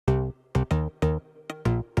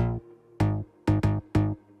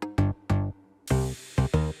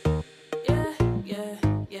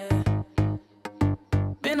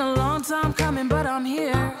time coming, but I'm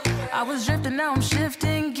here. I was drifting, now I'm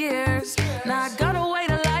shifting gears. Now I gotta wait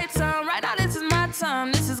a lifetime. Right now this is my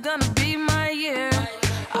time, this is gonna be my year.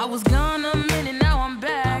 I was gone a minute, now I'm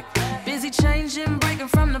back. Busy changing, breaking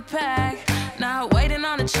from the pack. Now waiting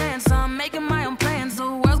on a chance, I'm making my own plans.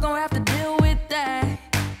 The world's gonna have to deal with that.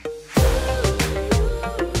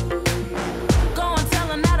 Go and tell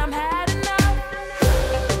them that I'm had enough.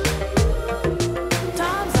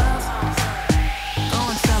 Time's up. Go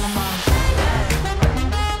and tell them I'm.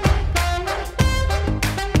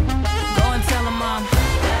 Go and tell them I'm.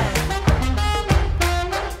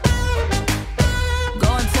 Go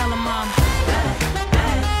and tell them I'm.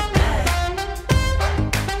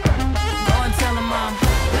 Go and tell them I'm.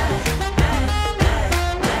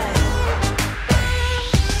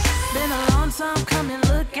 Been a long time coming,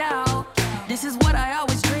 look out. This is what I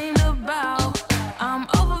always dreamed about. I'm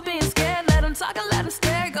over being scared, let them talk and let them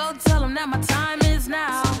stare. Go tell them that my time is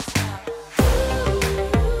now.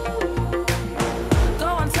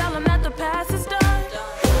 Go and tell them that the past is done.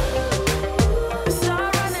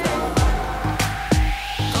 Start running.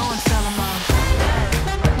 Go and tell them I'm.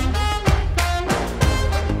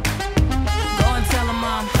 Go and tell them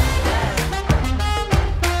I'm.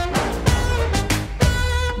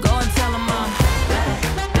 Go and tell them I'm.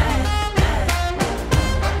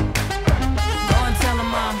 Go and tell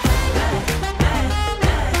them I'm.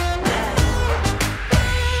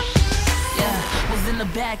 Yeah, was in the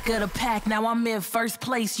back of the pack, now I'm in first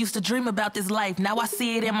place. Used to dream about this life, now I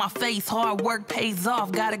see it in my face. Hard work pays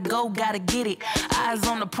off, gotta go, gotta get it. Eyes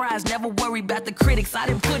on the prize, never worry about the critics. I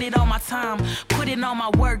didn't put it on my time, put it on my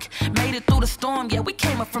work. Made it through the storm, yeah, we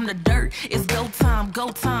came up from the dirt. It's go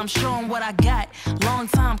time, show 'em what I got. Long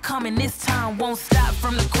time coming, this time won't stop.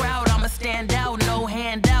 From the crowd, I'ma stand out, no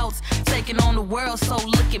handouts. Taking on the world, so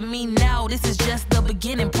look at me now. This is just the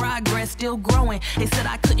beginning, progress still growing. They said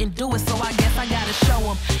I couldn't do it, so I guess I gotta show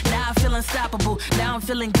 'em. Now I feel unstoppable, now I'm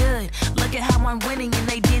feeling good. Look at how I'm winning, and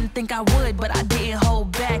they didn't think I would. But I didn't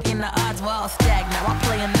hold back, and the odds were all stacked. Now I'm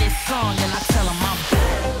playing this song, and I tell 'em I'm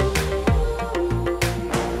back.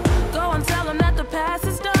 Go and tell 'em that the past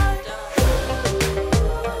is done.